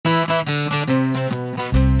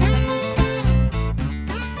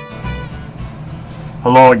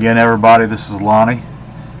Hello again, everybody. This is Lonnie.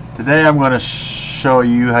 Today I'm going to show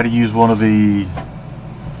you how to use one of the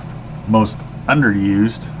most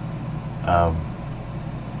underused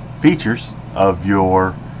features of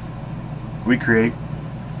your WeCreat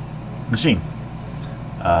machine.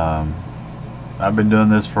 I've been doing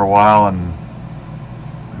this for a while and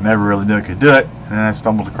never really knew I could do it, and I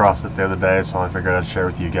stumbled across it the other day, so I figured I'd share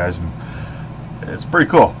with you guys, and it's pretty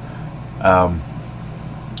cool.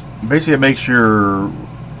 Basically, it makes your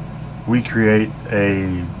WeCreat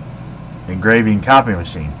a engraving copy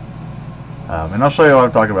machine, and I'll show you what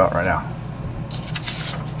I'm talking about right now.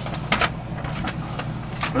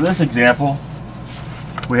 For this example,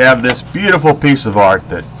 we have this beautiful piece of art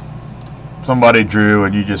that somebody drew,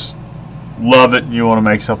 and you just love it and you want to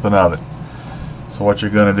make something of it. So what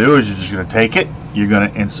you're going to do is you're just going to take it, you're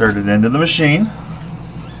going to insert it into the machine,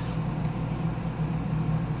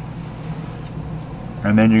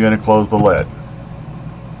 and then you're going to close the lid.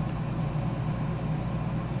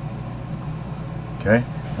 Okay,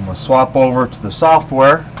 I'm going to swap over to the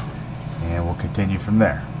software and we'll continue from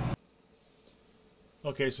there.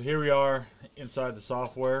 Okay, so here we are inside the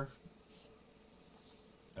software.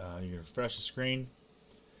 You can refresh the screen,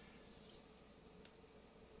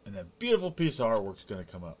 and that beautiful piece of artwork is going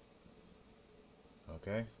to come up.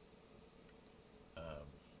 Okay,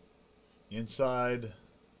 inside.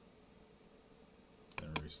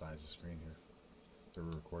 Let me resize the screen here that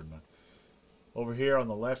we're recording on. Over here on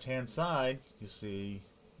the left hand side, you see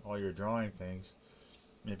all your drawing things.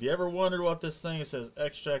 And if you ever wondered what this thing that says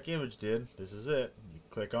extract image did, this is it. You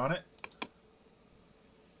click on it,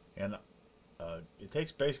 and it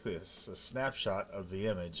takes basically a snapshot of the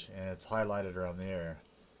image, and it's highlighted around the area.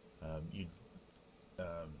 You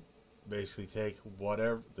basically take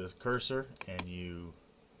whatever the cursor and you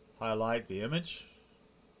highlight the image.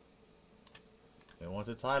 And once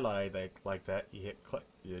it's highlighted like that, you hit click.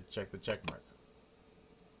 You check the check mark.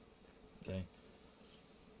 Okay.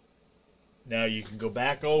 Now you can go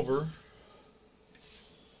back over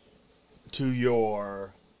to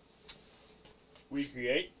your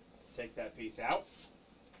WeCreat. Take that piece out.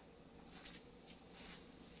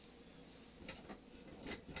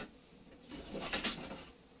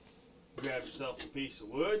 Grab yourself a piece of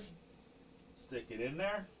wood. Stick it in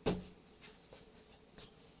there.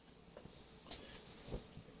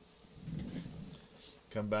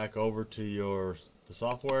 Come back over to the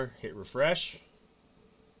software, hit refresh.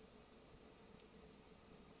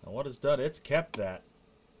 Now what it's done, it's kept that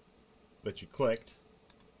you clicked.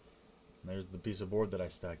 And there's the piece of board that I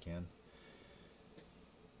stuck in.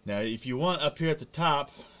 Now if you want, up here at the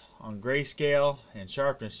top on grayscale and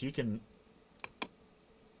sharpness, you can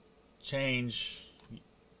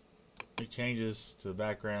make changes to the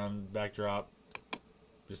background, backdrop,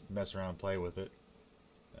 just mess around and play with it.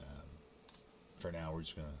 For now, we're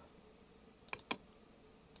just going to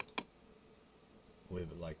leave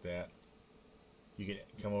it like that. You can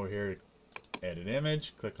come over here to edit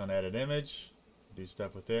image, click on edit image, do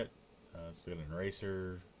stuff with it. Let's do an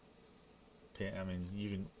eraser, pen. I mean, you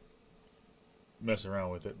can mess around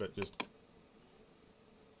with it, but just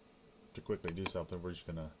to quickly do something, we're just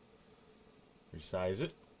going to resize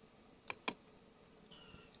it.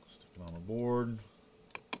 Stick it on the board.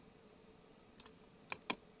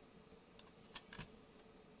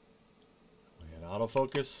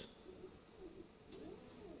 Autofocus.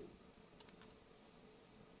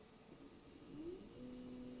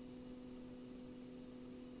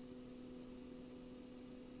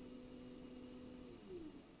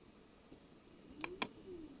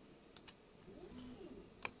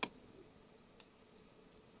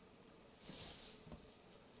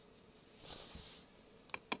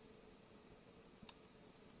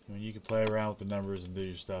 I mean, you can play around with the numbers and do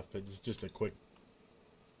your stuff, but it's just a quick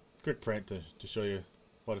print to show you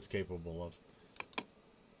what it's capable of.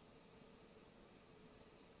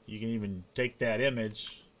 You can even take that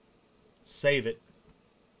image, save it,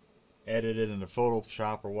 edit it into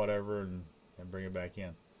Photoshop or whatever, and bring it back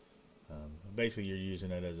in. Basically, you're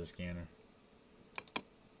using it as a scanner.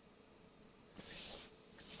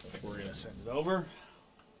 We're going to send it over.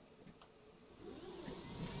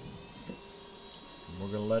 And we're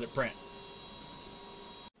going to let it print.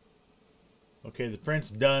 Okay, the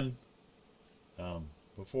print's done.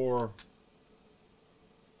 Before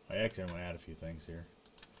I'm going to add a few things here.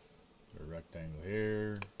 Put a rectangle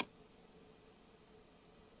here.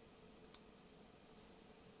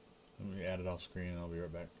 Let me add it off screen and I'll be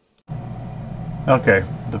right back. Okay,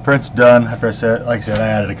 the print's done. After I said, like I said, I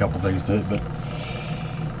added a couple things to it, but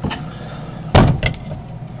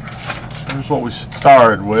here's what we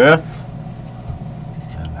started with,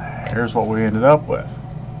 and here's what we ended up with.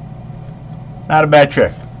 Not a bad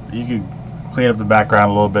trick. You can clean up the background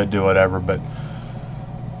a little bit, do whatever, but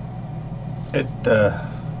it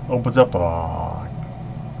opens up a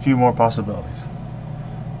few more possibilities.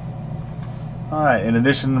 Alright, in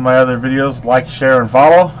addition to my other videos, like, share, and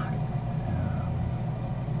follow.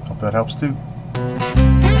 Hope that helps too.